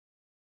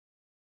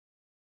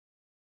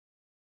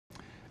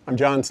I'm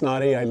John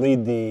Snoddy. I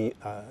lead the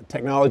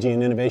technology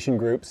and innovation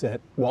groups at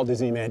Walt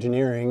Disney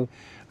Imagineering.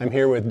 I'm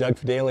here with Doug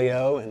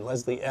Fidelio and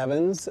Leslie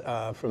Evans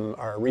from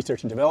our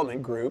research and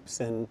development groups.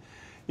 And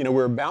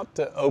we're about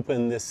to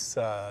open this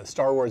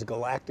Star Wars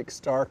Galactic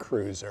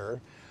Starcruiser,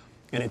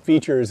 and it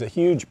features a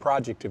huge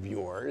project of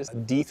yours, a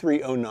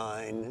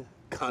D309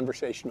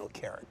 conversational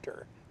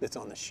character that's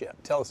on the ship.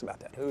 Tell us about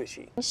that. Who is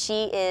she?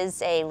 She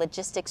is a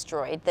logistics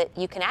droid that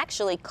you can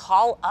actually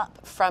call up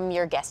from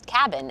your guest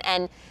cabin.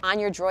 And on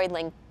your droid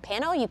link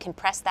panel, you can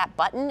press that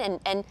button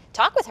and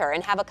talk with her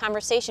and have a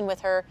conversation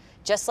with her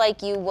just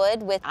like you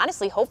would with,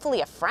 honestly,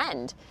 hopefully a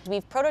friend.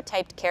 We've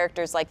prototyped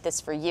characters like this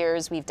for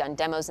years. We've done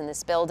demos in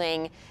this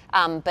building.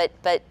 But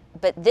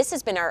this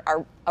has been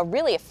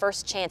really a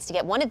first chance to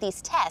get one of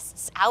these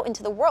tests out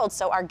into the world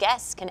so our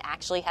guests can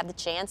actually have the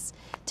chance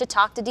to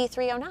talk to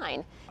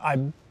D309.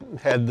 I've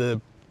had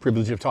the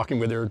privilege of talking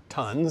with her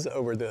tons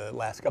over the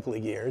last couple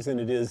of years, and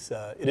it is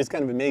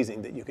kind of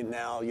amazing that you can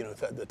now,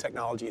 the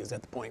technology is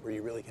at the point where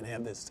you really can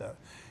have this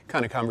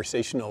kind of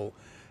conversational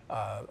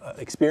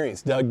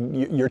experience. Doug,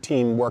 your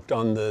team worked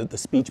on the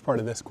speech part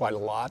of this quite a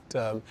lot.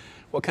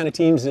 What kind of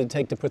teams did it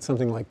take to put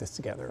something like this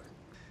together?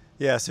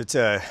 Yeah, so it's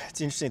an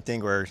interesting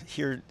thing where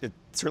here,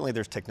 certainly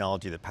there's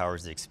technology that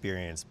powers the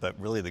experience, but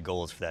really the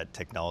goal is for that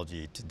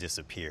technology to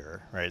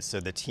disappear, right? So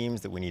the teams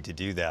that we need to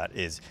do that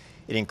it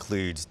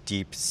includes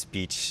deep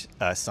speech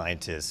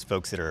scientists,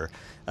 folks that are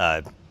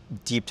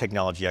deep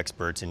technology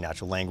experts in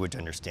natural language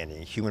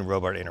understanding,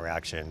 human-robot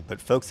interaction, but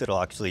folks that will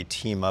actually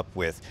team up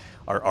with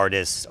our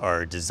artists,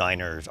 our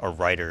designers, our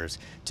writers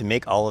to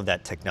make all of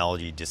that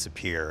technology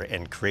disappear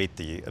and create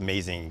the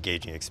amazing,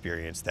 engaging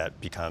experience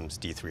that becomes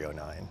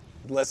D309.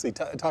 Leslie,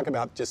 talk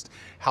about just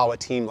how a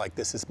team like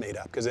this is made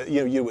up, because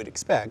you would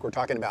expect, we're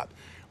talking about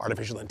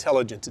artificial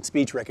intelligence and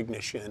speech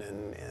recognition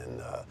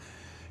and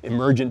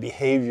emergent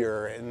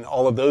behavior and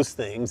all of those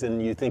things,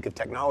 and you think of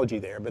technology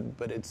there,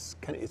 but it's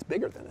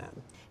bigger than that.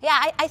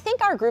 Yeah, I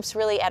think our group's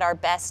really at our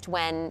best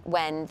when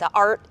the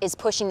art is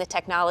pushing the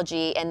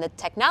technology, and the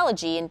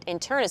technology in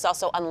turn is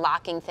also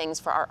unlocking things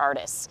for our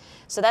artists.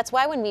 So that's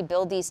why when we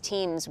build these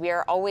teams, we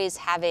are always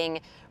having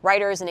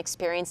writers and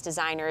experienced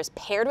designers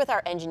paired with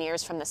our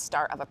engineers from the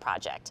start of a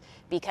project.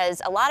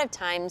 Because a lot of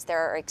times there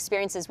are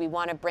experiences we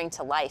want to bring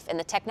to life, and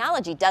the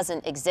technology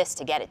doesn't exist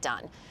to get it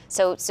done.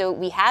 So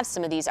we have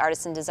some of these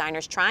artists and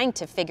designers trying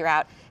to figure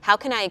out, how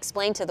can I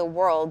explain to the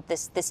world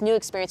this new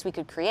experience we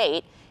could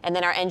create, and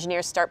then our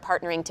engineers start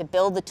partnering to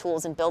build the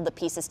tools and build the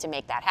pieces to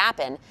make that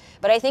happen.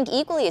 But I think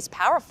equally as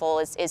powerful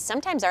is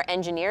sometimes our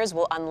engineers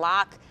will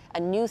unlock a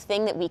new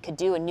thing that we could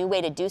do, a new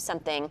way to do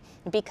something.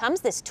 It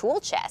becomes this tool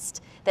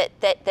chest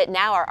that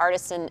now our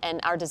artists and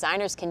our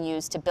designers can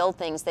use to build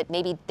things that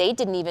maybe they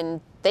couldn't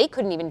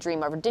even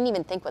dream of or didn't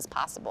even think was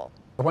possible.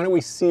 Why don't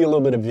we see a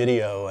little bit of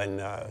video and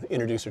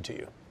introduce her to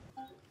you?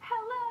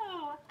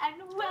 Hello,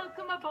 and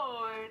welcome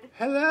aboard.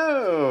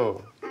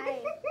 Hello. Hi.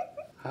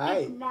 Hi.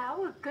 Is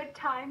now a good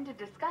time to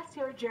discuss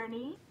your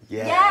journey?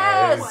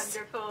 Yes.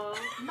 Wonderful.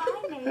 My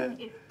name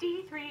is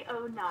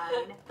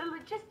D309, the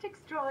logistics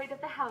droid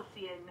of the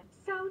Halcyon.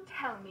 So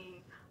tell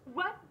me,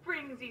 what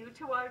brings you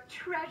to our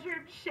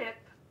treasured ship?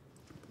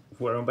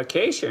 We're on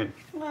vacation.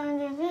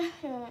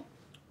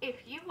 If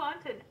you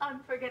want an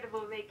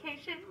unforgettable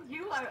vacation,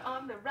 you are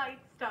on the right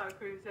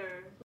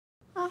Starcruiser.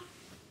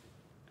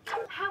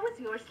 How was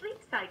your sleep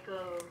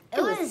cycle?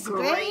 It was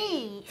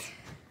great.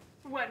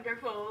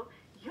 Wonderful.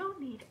 You'll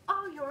need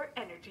all your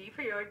energy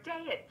for your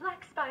day at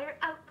Black Spire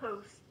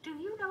Outpost. Do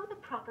you know the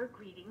proper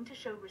greeting to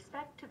show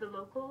respect to the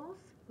locals?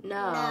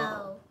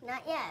 No,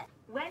 not yet.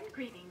 When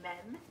greeting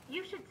them,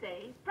 you should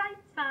say, "Bright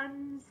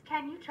suns."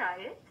 Can you try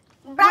it?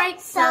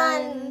 Bright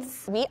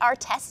suns. We are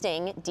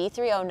testing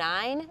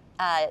D309.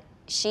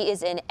 She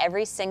is in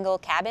every single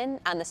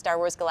cabin on the Star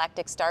Wars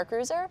Galactic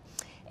Starcruiser,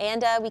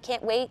 and we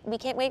can't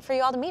wait for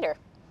you all to meet her.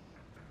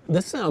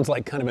 This sounds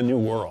like kind of a new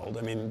world.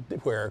 I mean,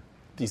 where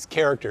these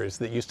characters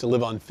that used to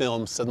live on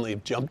film suddenly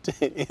have jumped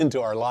into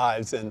our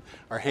lives and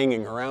are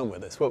hanging around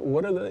with us.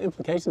 What are the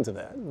implications of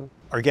that?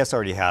 Our guests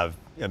already have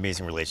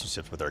amazing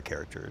relationships with our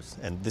characters,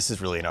 and this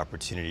is really an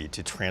opportunity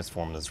to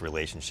transform those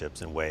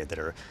relationships in a way that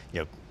are,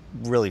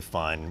 really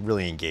fun,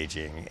 really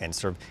engaging, and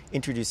sort of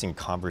introducing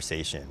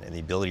conversation and the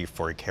ability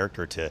for a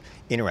character to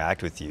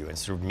interact with you and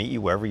sort of meet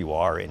you wherever you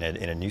are in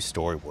a new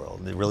story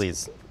world. It really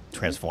is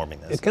transforming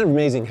this. It's kind of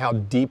amazing how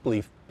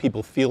deeply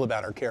people feel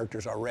about our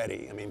characters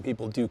already. I mean,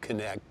 people do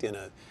connect in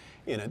a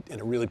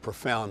really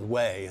profound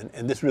way,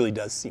 and this really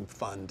does seem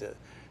fun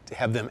to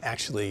have them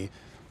actually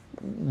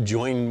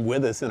join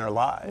with us in our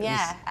lives.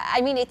 Yeah, I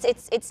mean,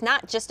 it's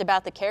not just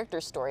about the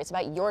character's story; it's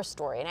about your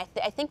story, and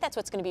I think that's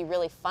what's going to be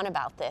really fun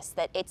about this.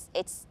 That it's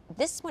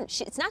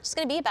not just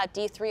going to be about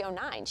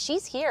D309.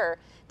 She's here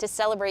to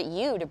celebrate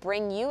you, to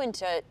bring you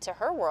into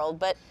her world,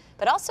 but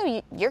also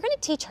you're going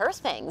to teach her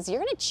things. You're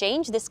going to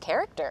change this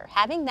character.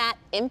 Having that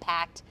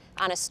impact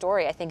on a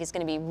story, I think, is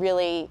going to be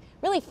really,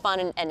 really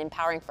fun and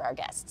empowering for our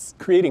guests.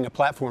 Creating a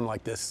platform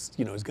like this,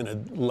 is going to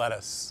let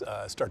us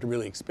start to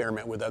really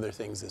experiment with other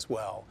things as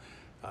well.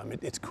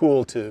 It's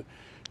cool to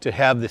to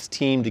have this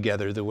team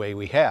together the way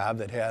we have,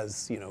 that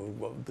has, you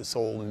know, this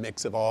whole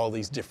mix of all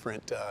these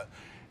different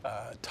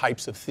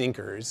types of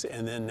thinkers,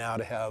 and then now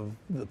to have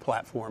the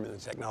platform and the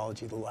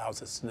technology that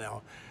allows us to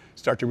now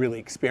start to really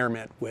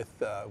experiment with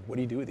what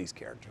do you do with these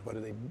characters? What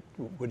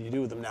do you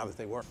do with them now that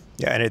they work?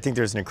 Yeah, and I think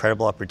there's an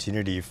incredible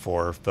opportunity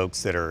for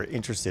folks that are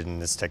interested in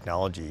this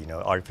technology, you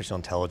know, artificial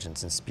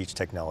intelligence and speech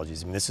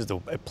technologies. I mean, this is a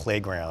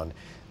playground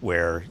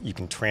where you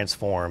can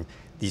transform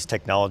these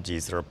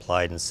technologies that are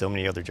applied in so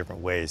many other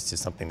different ways to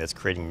something that's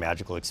creating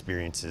magical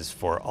experiences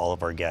for all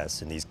of our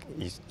guests and these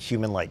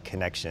human-like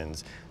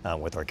connections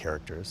with our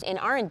characters. In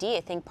R&D,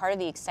 I think part of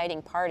the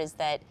exciting part is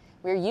that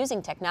we're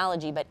using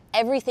technology, but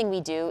everything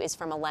we do is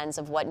from a lens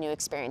of what new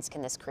experience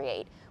can this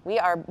create. We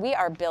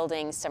are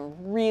building some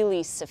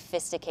really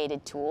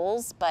sophisticated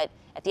tools, but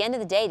at the end of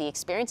the day, the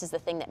experience is the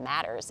thing that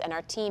matters, and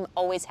our team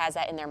always has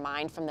that in their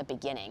mind from the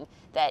beginning,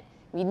 that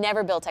we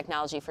never build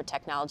technology for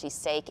technology's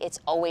sake. It's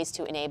always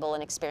to enable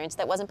an experience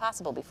that wasn't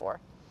possible before.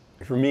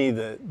 For me,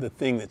 the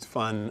thing that's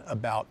fun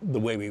about the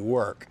way we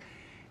work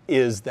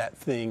is that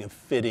thing of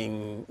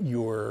fitting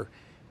your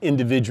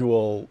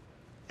individual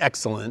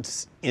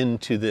excellence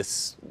into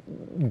this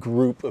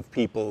group of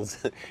people's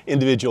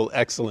individual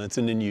excellence,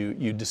 and then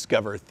you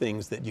discover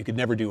things that you could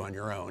never do on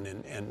your own,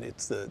 and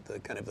it's the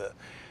kind of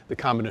the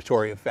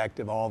combinatory effect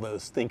of all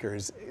those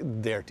thinkers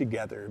there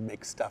together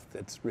makes stuff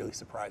that's really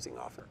surprising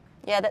often.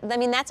 Yeah, I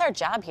mean, that's our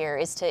job here,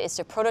 is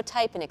to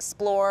prototype and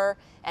explore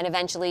and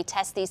eventually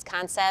test these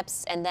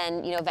concepts, and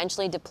then, you know,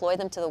 eventually deploy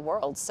them to the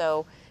world.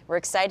 So we're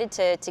excited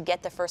to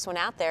get the first one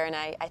out there, and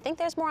I think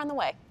there's more on the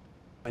way.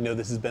 I know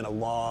this has been a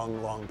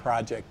long, long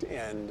project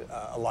and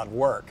a lot of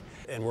work,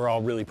 and we're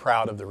all really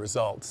proud of the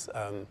results.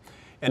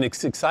 And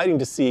it's exciting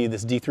to see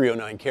this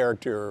D309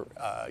 character,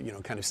 you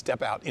know, kind of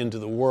step out into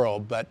the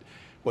world. But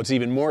what's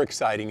even more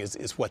exciting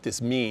is what this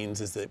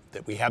means, is that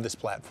we have this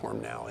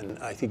platform now, and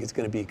I think it's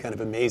going to be kind of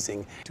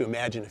amazing to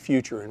imagine a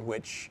future in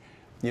which,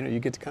 you know,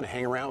 you get to kind of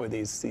hang around with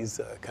these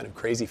kind of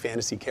crazy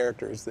fantasy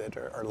characters that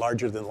are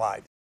larger than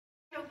life.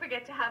 Don't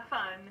forget to have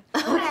fun.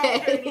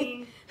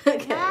 Okay.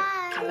 Okay.